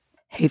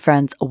Hey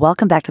friends,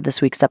 welcome back to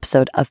this week's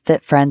episode of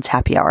Fit Friends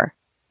Happy Hour.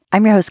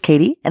 I'm your host,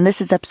 Katie, and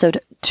this is episode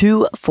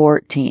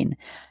 214.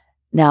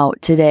 Now,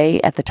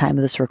 today, at the time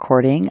of this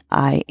recording,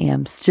 I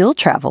am still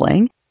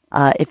traveling.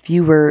 If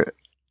you were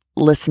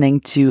listening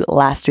to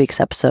last week's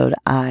episode,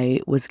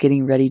 I was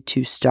getting ready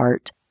to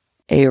start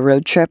a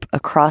road trip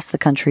across the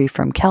country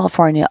from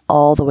California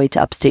all the way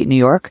to upstate New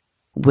York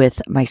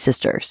with my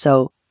sister.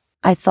 So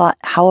I thought,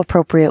 how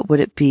appropriate would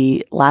it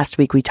be? Last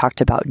week, we talked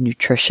about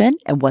nutrition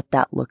and what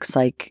that looks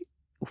like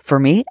for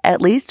me,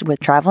 at least with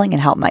traveling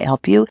and how it might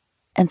help you.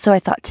 And so I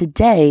thought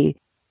today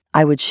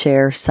I would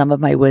share some of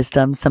my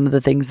wisdom, some of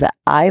the things that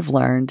I've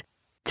learned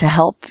to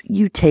help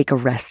you take a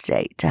rest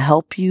day, to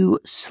help you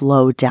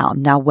slow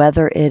down. Now,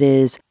 whether it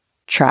is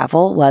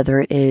travel, whether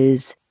it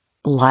is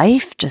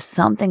life, just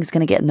something's going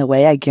to get in the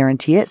way. I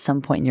guarantee it, at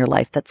some point in your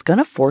life that's going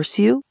to force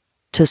you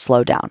to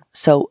slow down.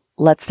 So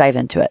let's dive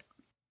into it.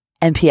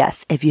 And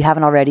P.S., if you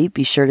haven't already,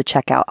 be sure to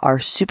check out our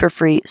super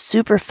free,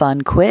 super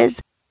fun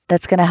quiz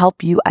that's going to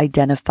help you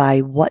identify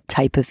what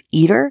type of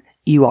eater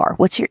you are.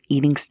 What's your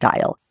eating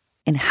style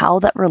and how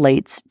that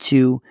relates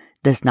to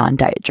this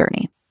non-diet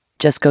journey.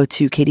 Just go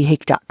to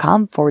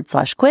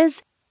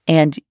katiehake.com/quiz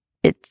and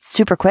it's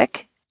super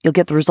quick. You'll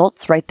get the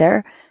results right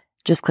there.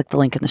 Just click the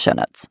link in the show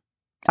notes.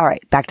 All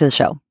right, back to the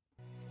show.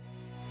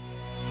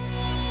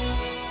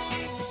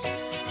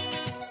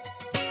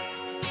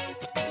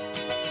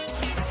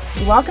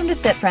 Welcome to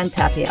Fit Friends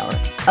Happy Hour,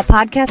 a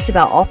podcast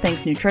about all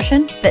things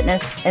nutrition,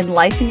 fitness, and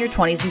life in your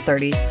 20s and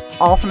 30s,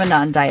 all from a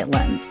non-diet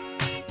lens.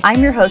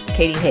 I'm your host,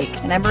 Katie Hake,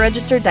 and I'm a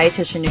registered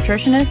dietitian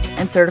nutritionist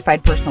and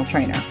certified personal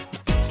trainer.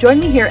 Join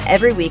me here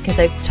every week as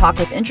I talk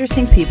with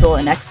interesting people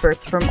and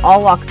experts from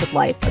all walks of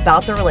life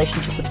about their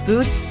relationship with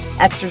food,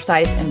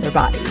 exercise, and their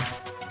bodies.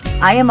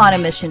 I am on a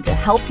mission to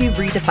help you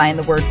redefine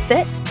the word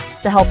fit,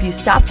 to help you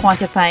stop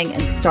quantifying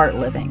and start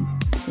living.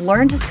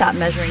 Learn to stop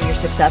measuring your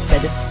success by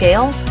the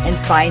scale and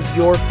find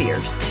your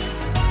fierce.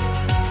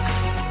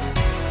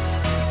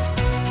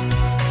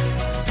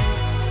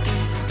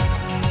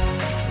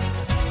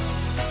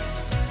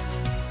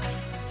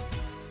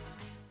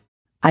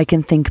 I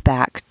can think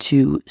back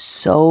to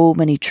so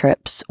many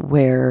trips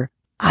where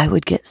I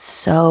would get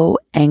so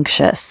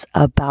anxious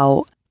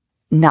about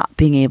not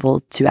being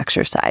able to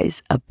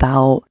exercise,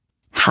 about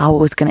how it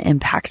was going to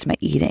impact my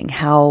eating,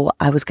 how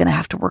I was going to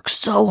have to work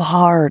so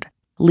hard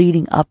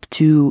leading up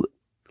to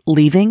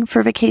leaving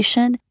for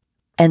vacation.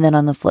 And then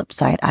on the flip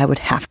side, I would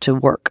have to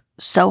work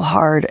so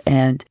hard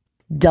and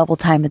double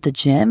time at the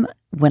gym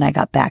when I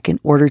got back in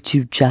order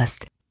to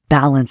just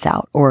balance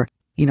out or,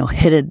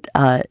 hit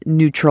a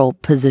neutral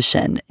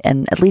position.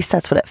 And at least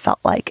that's what it felt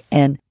like.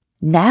 And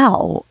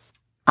now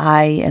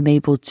I am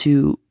able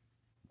to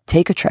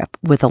take a trip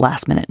with a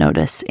last minute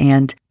notice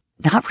and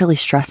not really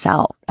stress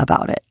out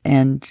about it.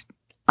 And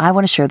I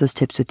want to share those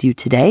tips with you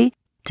today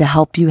to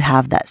help you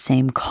have that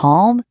same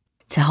calm,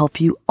 to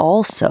help you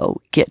also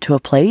get to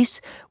a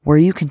place where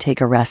you can take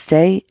a rest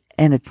day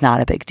and it's not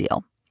a big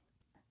deal.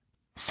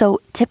 So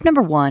tip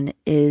number 1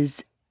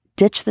 is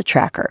ditch the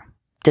tracker.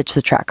 Ditch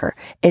the tracker.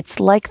 It's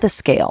like the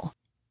scale.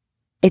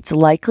 It's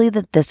likely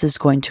that this is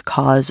going to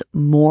cause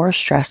more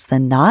stress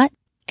than not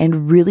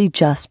and really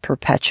just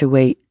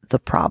perpetuate the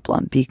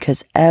problem,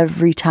 because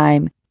every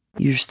time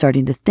you're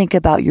starting to think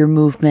about your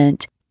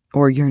movement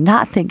or you're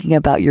not thinking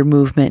about your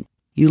movement,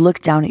 you look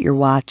down at your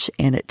watch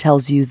and it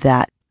tells you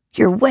that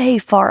you're way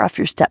far off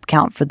your step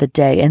count for the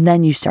day. And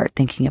then you start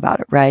thinking about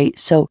it, right?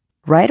 So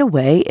right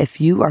away,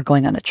 if you are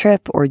going on a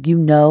trip or you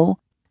know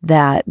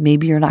that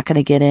maybe you're not going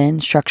to get in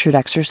structured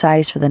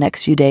exercise for the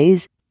next few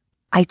days,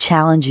 I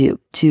challenge you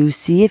to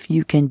see if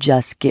you can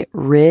just get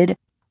rid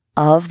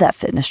of that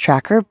fitness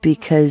tracker,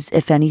 because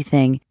if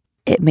anything,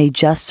 it may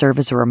just serve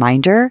as a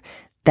reminder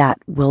that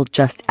will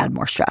just add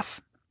more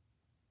stress.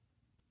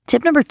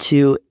 Tip number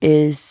 2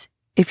 is,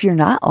 if you're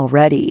not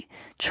already,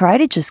 try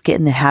to just get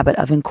in the habit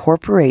of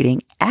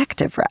incorporating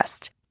active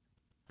rest.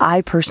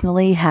 I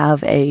personally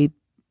have a,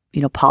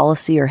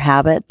 policy or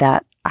habit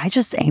that I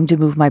just aim to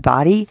move my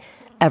body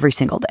every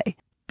single day,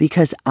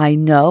 because I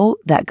know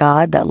that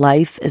that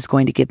life is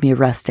going to give me a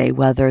rest day,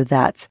 whether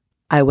that's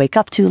I wake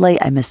up too late,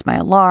 I miss my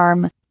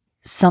alarm,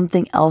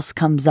 something else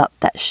comes up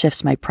that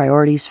shifts my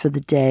priorities for the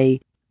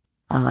day.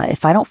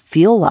 If I don't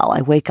feel well,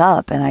 I wake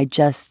up and I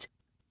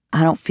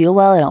don't feel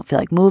well. I don't feel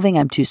like moving.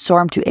 I'm too sore.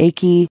 I'm too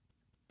achy.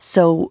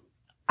 So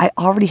I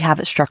already have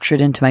it structured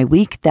into my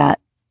week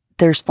that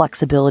there's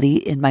flexibility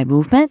in my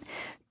movement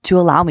to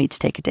allow me to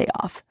take a day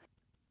off.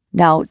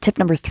 Now, tip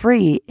number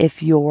 3,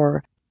 if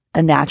you're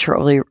a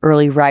natural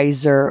early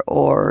riser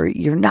or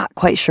you're not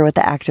quite sure what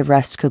the active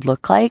rest could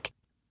look like,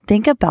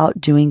 think about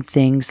doing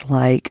things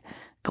like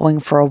going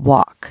for a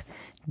walk,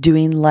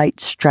 doing light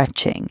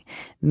stretching,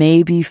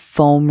 maybe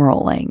foam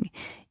rolling.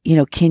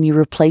 Can you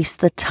replace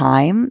the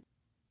time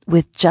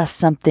with just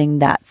something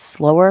that's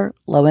slower,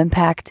 low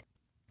impact,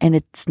 and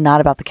it's not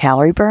about the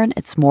calorie burn.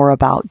 It's more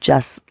about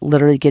just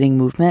literally getting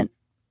movement,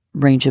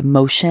 range of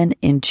motion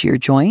into your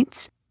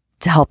joints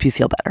to help you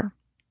feel better.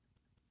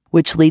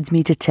 Which leads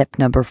me to tip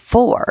number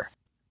 4.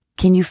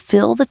 Can you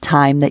fill the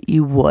time that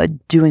you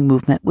would doing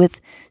movement with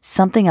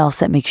something else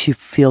that makes you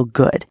feel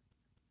good?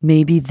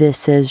 Maybe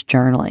this is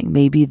journaling.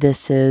 Maybe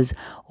this is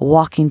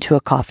walking to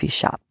a coffee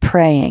shop,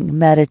 praying,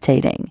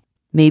 meditating.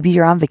 Maybe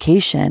you're on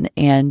vacation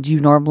and you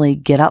normally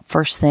get up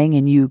first thing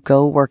and you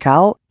go work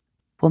out.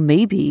 Well,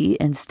 maybe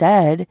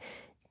instead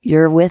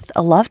you're with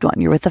a loved one,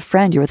 you're with a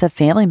friend, you're with a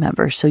family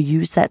member. So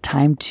use that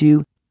time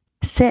to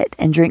sit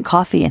and drink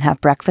coffee and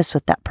have breakfast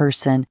with that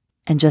person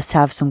and just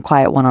have some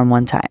quiet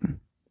one-on-one time.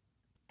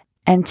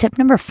 And tip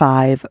number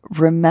 5,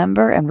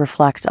 remember and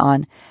reflect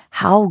on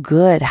how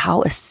good,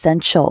 how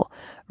essential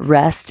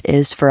rest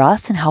is for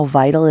us and how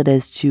vital it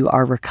is to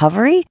our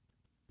recovery,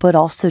 but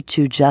also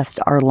to just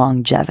our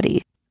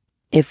longevity.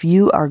 If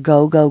you are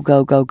go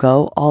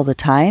all the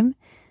time,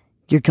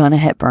 you're going to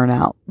hit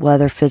burnout,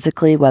 whether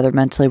physically, whether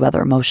mentally,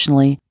 whether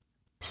emotionally.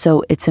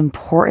 So it's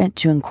important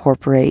to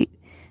incorporate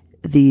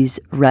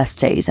these rest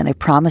days. And I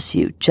promise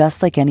you,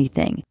 just like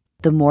anything,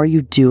 the more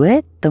you do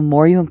it, the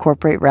more you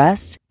incorporate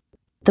rest,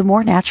 the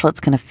more natural it's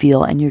going to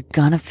feel, and you're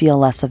going to feel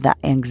less of that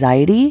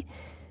anxiety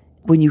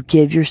when you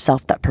give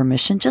yourself that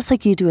permission, just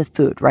like you do with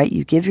food, right?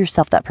 You give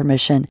yourself that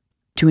permission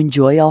to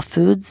enjoy all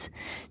foods,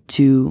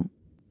 to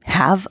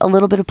have a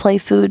little bit of play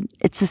food.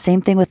 It's the same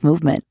thing with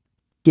movement.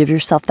 Give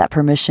yourself that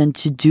permission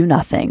to do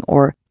nothing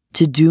or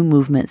to do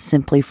movement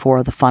simply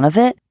for the fun of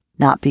it,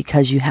 not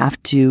because you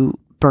have to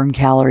burn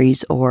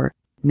calories or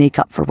make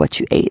up for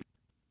what you ate.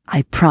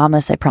 I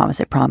promise,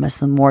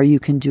 the more you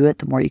can do it,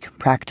 the more you can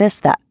practice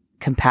that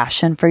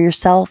compassion for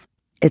yourself,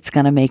 it's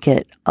going to make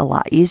it a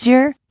lot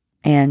easier,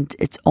 and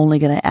it's only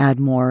going to add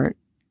more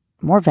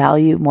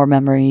value, more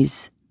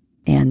memories,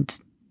 and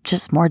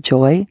just more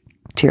joy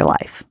to your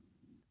life.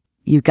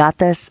 You got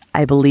this.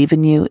 I believe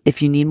in you.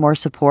 If you need more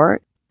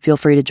support, feel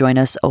free to join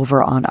us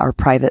over on our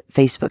private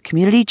Facebook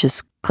community.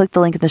 Just click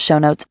the link in the show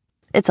notes.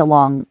 It's a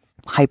long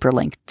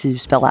hyperlink to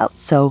spell out.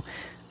 So,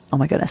 oh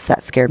my goodness,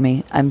 that scared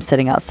me. I'm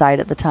sitting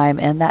outside at the time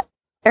and that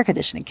air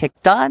conditioning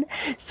kicked on.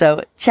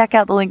 So check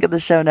out the link in the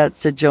show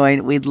notes to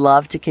join. We'd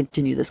love to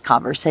continue this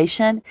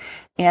conversation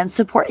and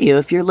support you.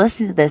 If you're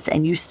listening to this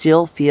and you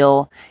still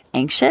feel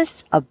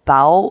anxious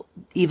about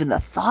even the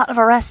thought of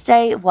a rest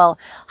day, well,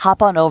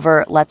 hop on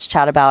over. Let's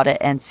chat about it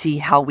and see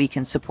how we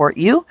can support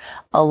you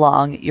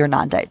along your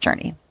non-diet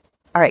journey.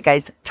 All right,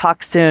 guys,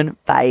 talk soon.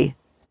 Bye.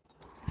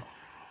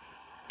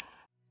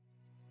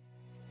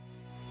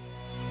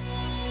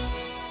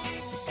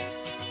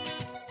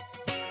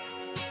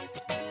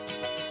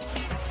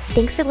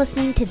 Thanks for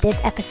listening to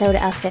this episode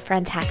of Fit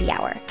Friends Happy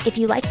Hour. If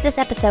you liked this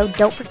episode,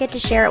 don't forget to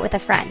share it with a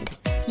friend.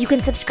 You can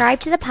subscribe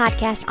to the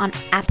podcast on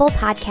Apple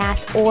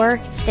Podcasts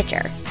or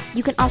Stitcher.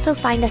 You can also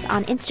find us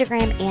on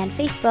Instagram and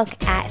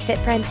Facebook at Fit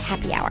Friends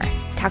Happy Hour.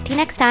 Talk to you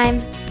next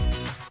time.